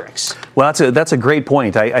Alteryx? Well, that's a great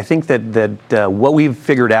point. I think that what we've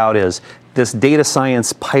figured out is this data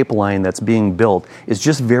science pipeline that's being built is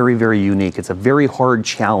just very, very unique. It's a very hard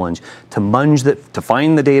challenge to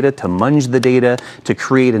find the data, to munge the data, to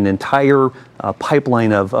create an entire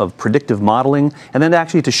pipeline of predictive modeling, and then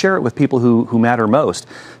actually to share it with people who matter most.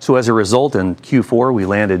 So as a result, in Q4, we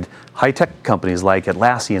landed high-tech companies like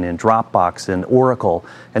Atlassian and Dropbox and Oracle,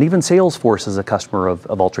 and even Salesforce is a customer of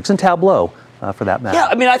Alteryx, and Tableau. For that matter. Yeah,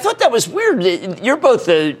 I mean, I thought that was weird. You're both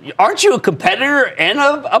aren't you a competitor and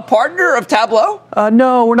a partner of Tableau?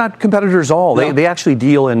 No, we're not competitors at all. No. They actually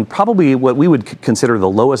deal in probably what we would consider the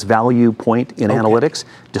lowest value point in analytics,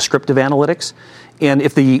 descriptive analytics. And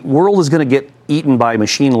if the world is going to get eaten by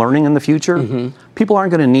machine learning in the future, people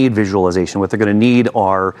aren't going to need visualization. What they're going to need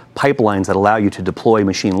are pipelines that allow you to deploy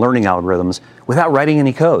machine learning algorithms without writing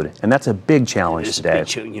any code. And that's a big challenge today.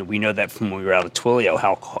 We know that from when we were out at Twilio,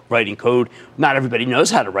 how writing code, not everybody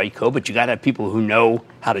knows how to write code, but you got to have people who know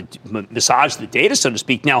how to massage the data, so to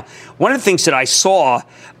speak. Now, one of the things that I saw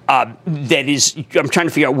that is, I'm trying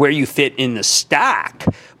to figure out where you fit in the stack,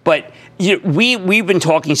 but we've been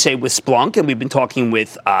talking, say, with Splunk, and we've been talking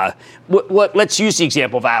with, let's use the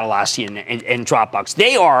example of Atlassian and Dropbox.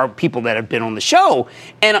 They are people that have been on the show,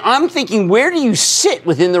 and I'm thinking, where do you sit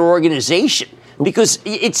within their organization? Because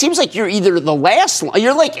it seems like you're either the last,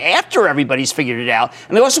 you're like after everybody's figured it out,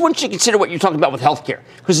 and I also want you to consider what you're talking about with healthcare,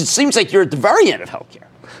 because it seems like you're at the very end of healthcare.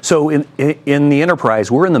 So in the enterprise,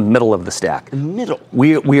 we're in the middle of the stack. The middle.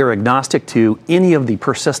 We are agnostic to any of the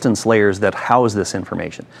persistence layers that house this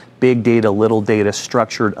information. Big data, little data,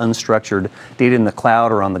 structured, unstructured, data in the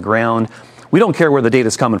cloud or on the ground. We don't care where the data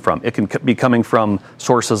is coming from. It can be coming from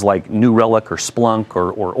sources like New Relic or Splunk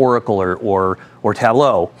or Oracle or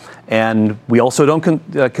Tableau. And we also don't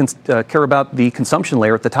care about the consumption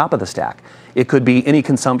layer at the top of the stack. It could be any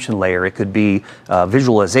consumption layer. It could be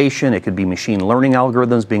visualization. It could be machine learning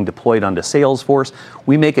algorithms being deployed onto Salesforce.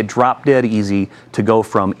 We make it drop dead easy to go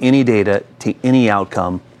from any data to any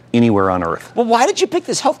outcome anywhere on Earth. Well, why did you pick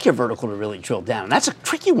this healthcare vertical to really drill down? That's a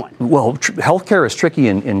tricky one. Well, healthcare is tricky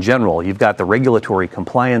in general. You've got the regulatory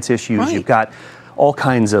compliance issues. Right. You've got all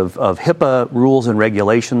kinds of HIPAA rules and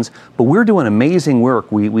regulations. But we're doing amazing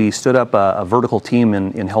work. We stood up a vertical team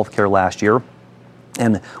in healthcare last year.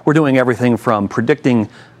 And we're doing everything from predicting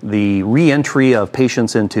the re-entry of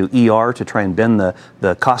patients into ER to try and bend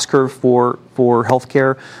the cost curve for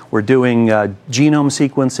healthcare. We're doing genome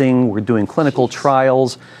sequencing. We're doing clinical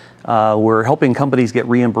trials. We're helping companies get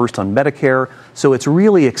reimbursed on Medicare. So it's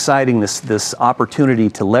really exciting, this opportunity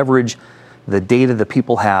to leverage the data that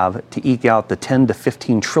people have to eke out the $10 to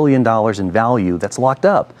 $15 trillion in value that's locked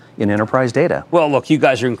up in enterprise data. Well, look, you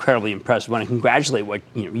guys are incredibly impressive. I want to congratulate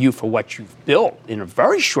you for what you've built. In a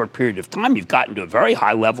very short period of time, you've gotten to a very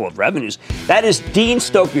high level of revenues. That is Dean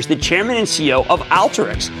Stokers, the chairman and CEO of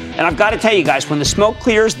Alteryx. And I've got to tell you guys, when the smoke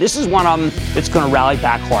clears, this is one of them that's going to rally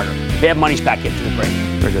back harder. They have money's back into the break.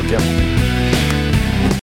 Very good, Jim.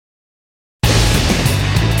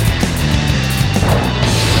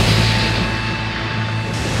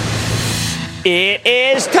 It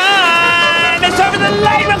is time! It's over the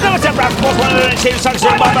light round. What's up, Ralph?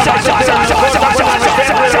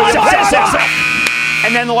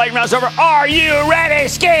 And then the light round's over. Are you ready,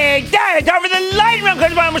 Skig? It's over the light round.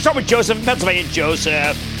 I'm going to start with Joseph in Pennsylvania.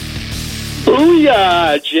 Joseph.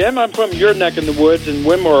 Booyah, Jim. I'm from your neck in the woods in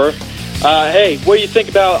Winmore. Hey, what do you think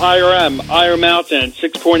about IRM, Iron Mountain,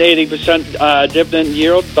 6.80% dividend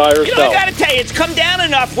yield, buy or sell? I got to tell you, it's come down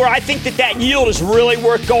enough where I think that yield is really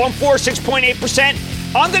worth going for,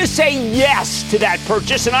 6.8%. I'm going to say yes to that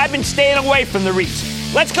purchase, and I've been staying away from the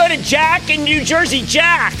REITs. Let's go to Jack in New Jersey.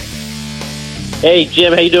 Jack. Hey,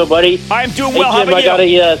 Jim. How you doing, buddy? I'm doing well. Jim, how about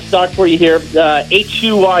you? I got a stock for you here.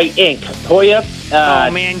 HUI Inc. Hoya.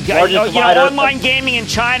 Oh, man. Online gaming in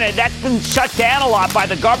China, that's been shut down a lot by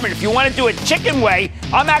the government. If you want to do it chicken way,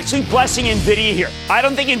 I'm actually blessing NVIDIA here. I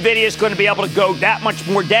don't think NVIDIA is going to be able to go that much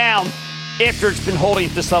more down after it's been holding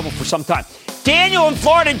at this level for some time. Daniel in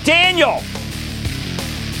Florida. Daniel.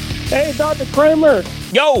 Hey, Dr. Cramer.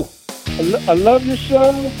 Yo. I love your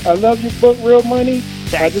show. I love your book, Real Money.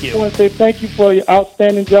 I just want to say thank you for your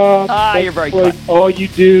outstanding job. You're very kind. All you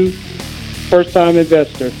do, first-time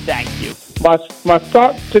investor. Thank you. My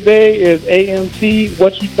stock today is AMT.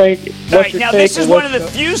 What you think? All right, now this is one of the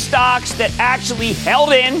few stocks that actually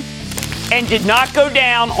held in and did not go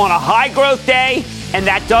down on a high-growth day, and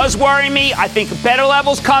that does worry me. I think a better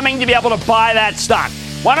level's coming to be able to buy that stock.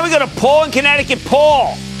 Why don't we go to Paul in Connecticut?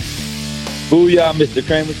 Paul. Booyah, Mr.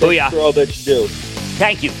 Cramer. Thanks for all that you do.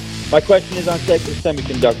 Thank you. My question is on Texas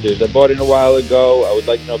Semiconductors. I bought in a while ago. I would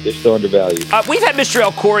like to know if they're still undervalued. We've had Mr.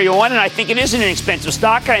 El Khoury on, and I think it is an inexpensive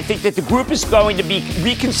stock, and I think that the group is going to be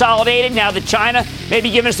reconsolidated now that China may be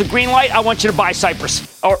giving us the green light. I want you to buy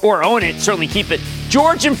Cypress or own it, certainly keep it.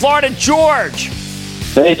 George in Florida. George.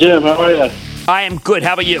 Hey, Jim. How are you? I am good.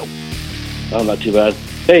 How about you? I'm not too bad.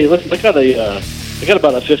 Hey, listen, I got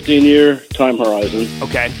about a 15-year time horizon.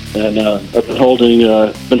 Okay. And I've been holding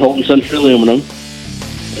Century Aluminum.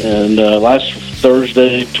 And last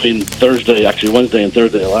Thursday, Wednesday and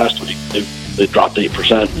Thursday of last week, they dropped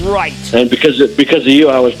 8%. Right. And because of you,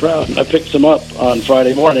 I was proud. I picked some up on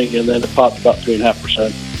Friday morning, and then it popped about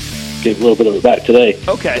 3.5%. Gave a little bit of it back today.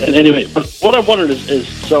 Okay. And anyway, what I wondered is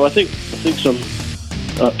so I think some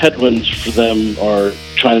headwinds for them are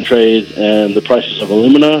China trade and the prices of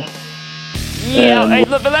alumina. Yeah, hey,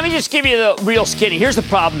 look, but let me just give you the real skinny. Here's the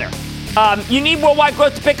problem there. You need worldwide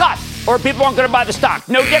growth to pick up, or people aren't going to buy the stock.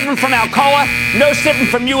 No different from Alcoa, no different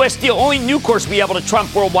from U.S. Steel. Only Nucor's will be able to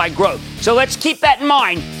trump worldwide growth. So let's keep that in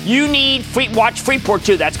mind. You need watch Freeport,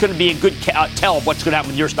 too. That's going to be a good tell of what's going to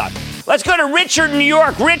happen with your stock. Let's go to Richard in New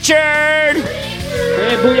York. Richard!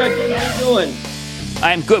 Hey, Booyah, how you doing?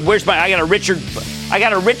 I'm good. I got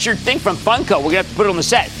a Richard thing from Funko. We're going to have to put it on the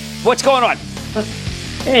set. What's going on?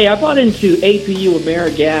 Hey, I bought into APU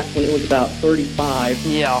AmeriGas when it was about 35.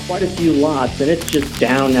 Yeah. Quite a few lots, and it's just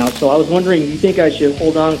down now. So I was wondering, do you think I should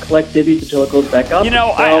hold on, collect divvies until it goes back up? You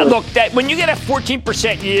know, look, when you get a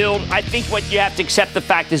 14% yield, I think what you have to accept the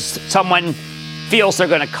fact is someone feels they're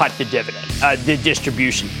going to cut the dividend, the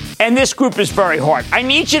distribution. And this group is very hard. I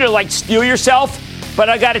need you to, steel yourself, but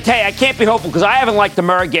I got to tell you, I can't be hopeful because I haven't liked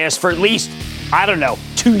AmeriGas for at least,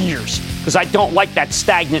 2 years because I don't like that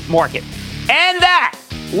stagnant market. And that,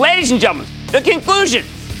 ladies and gentlemen, the conclusion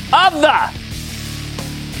of the,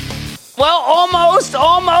 almost,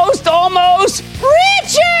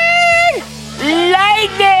 Richard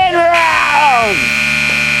Lightning Round!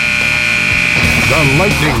 The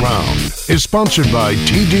Lightning Round is sponsored by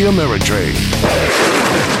TD Ameritrade.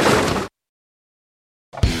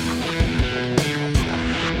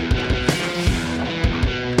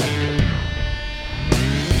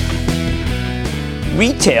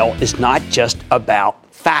 Retail is not just about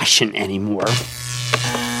fashion anymore.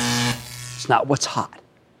 It's not what's hot.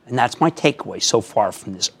 And that's my takeaway so far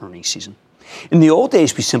from this earnings season. In the old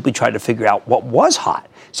days, we simply tried to figure out what was hot,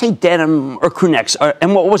 say denim or crew necks,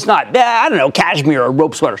 and what was not, cashmere or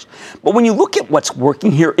rope sweaters. But when you look at what's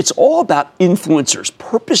working here, it's all about influencers,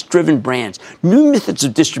 purpose-driven brands, new methods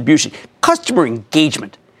of distribution, customer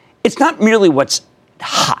engagement. It's not merely what's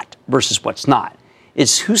hot versus what's not.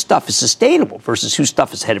 It's whose stuff is sustainable versus whose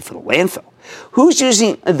stuff is headed for the landfill. Who's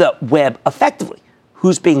using the web effectively?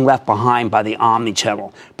 Who's being left behind by the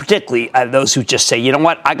omni-channel, particularly those who just say, you know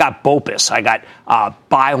what, I got BOPIS, I got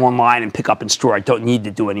buy online and pick up in store, I don't need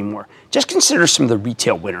to do anymore. Just consider some of the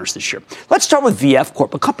retail winners this year. Let's start with VF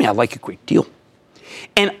Corp, a company I like a great deal.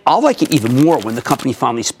 And I'll like it even more when the company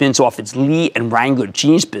finally spins off its Lee and Wrangler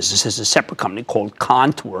jeans business as a separate company called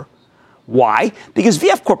Contour. Why? Because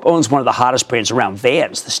VF Corp owns one of the hottest brands around,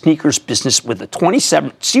 Vans, the sneakers business with a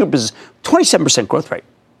 27% growth rate.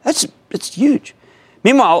 That's huge.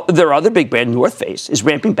 Meanwhile, their other big brand, North Face, is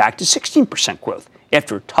ramping back to 16% growth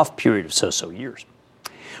after a tough period of so-so years.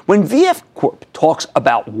 When VF Corp talks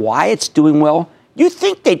about why it's doing well, you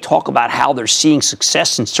think they talk about how they're seeing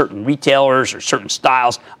success in certain retailers or certain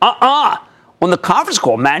styles. On the conference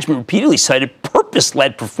call, management repeatedly cited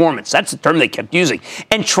purpose-led performance. That's the term they kept using.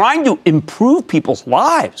 And trying to improve people's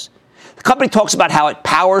lives. The company talks about how it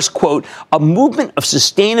powers, quote, a movement of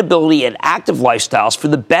sustainability and active lifestyles for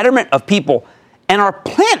the betterment of people and our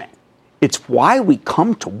planet. It's why we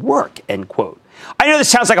come to work, end quote. I know this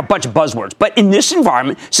sounds like a bunch of buzzwords, but in this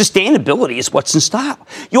environment, sustainability is what's in style.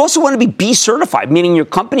 You also want to be B certified, meaning your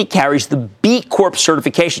company carries the B Corp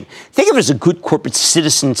certification. Think of it as a good corporate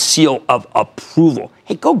citizen seal of approval.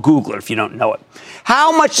 Hey, go Google it if you don't know it.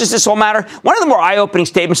 How much does this all matter? One of the more eye-opening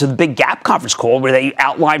statements of the big Gap conference call, where they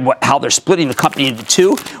outlined how they're splitting the company into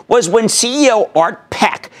two, was when CEO Art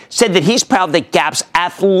Peck said that he's proud that Gap's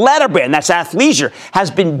Athleta brand, that's athleisure, has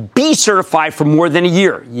been B certified for more than a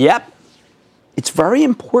year. Yep. It's very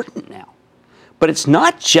important now. But it's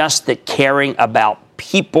not just that caring about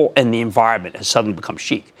people and the environment has suddenly become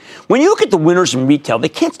chic. When you look at the winners in retail, they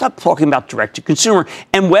can't stop talking about direct-to-consumer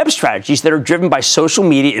and web strategies that are driven by social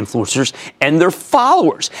media influencers and their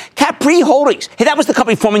followers. Capri Holdings, hey, that was the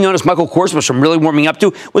company formerly known as Michael Kors, which I'm really warming up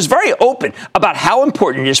to, was very open about how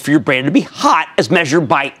important it is for your brand to be hot as measured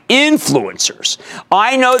by influencers.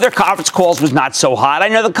 I know their conference calls was not so hot. I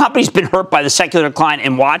know the company's been hurt by the secular decline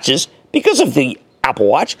in watches, because of the Apple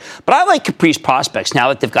Watch, but I like Capri's prospects now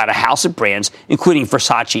that they've got a house of brands, including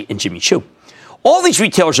Versace and Jimmy Choo. All these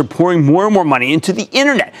retailers are pouring more and more money into the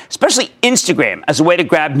internet, especially Instagram, as a way to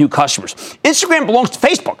grab new customers. Instagram belongs to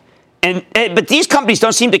Facebook. But these companies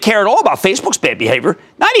don't seem to care at all about Facebook's bad behavior,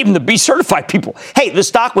 not even the B-certified people. Hey, the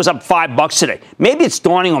stock was up $5 today. Maybe it's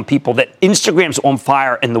dawning on people that Instagram's on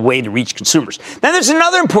fire and the way to reach consumers. Then there's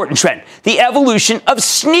another important trend, the evolution of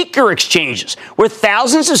sneaker exchanges, where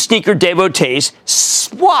thousands of sneaker devotees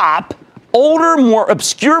swap older, more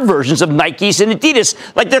obscure versions of Nikes and Adidas,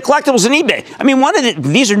 like they're collectibles on eBay. I mean,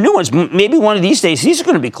 these are new ones. Maybe one of these days, these are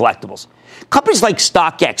going to be collectibles. Companies like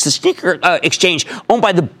StockX, the sneaker exchange owned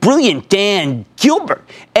by the brilliant Dan Gilbert,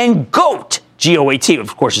 and GOAT, G-O-A-T,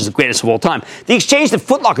 of course, is the greatest of all time, the exchange that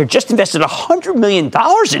Foot Locker just invested $100 million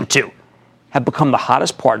into, have become the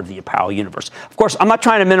hottest part of the apparel universe. Of course, I'm not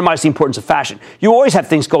trying to minimize the importance of fashion. You always have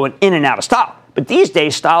things going in and out of style. But these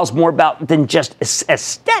days, style is more about than just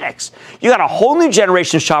aesthetics. You got a whole new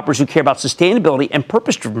generation of shoppers who care about sustainability and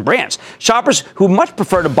purpose-driven brands. Shoppers who much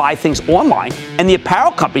prefer to buy things online, and the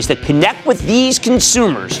apparel companies that connect with these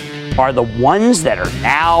consumers are the ones that are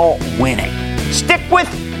now winning. Stick with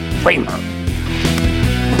Cramer.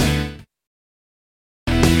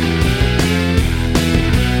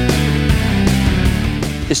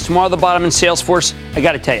 Is tomorrow the bottom in Salesforce? I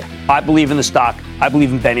got to tell you, I believe in the stock. I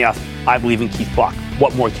believe in Benioff. I believe in Keith Block.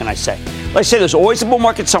 What more can I say? Like I say, there's always a bull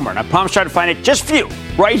market somewhere, and I promise to try to find it just for you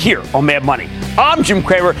right here on Mad Money. I'm Jim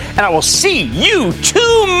Cramer, and I will see you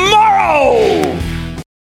tomorrow.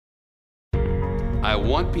 I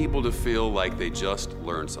want people to feel like they just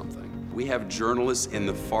learned something. We have journalists in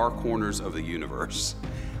the far corners of the universe.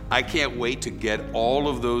 I can't wait to get all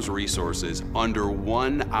of those resources under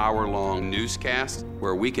 1 hour-long newscast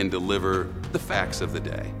where we can deliver the facts of the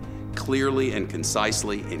day, clearly and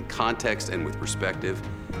concisely, in context and with perspective,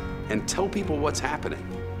 and tell people what's happening,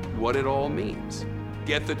 what it all means.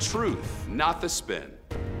 Get the truth, not the spin.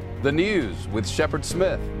 The News with Shepard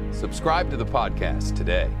Smith. Subscribe to the podcast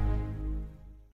today.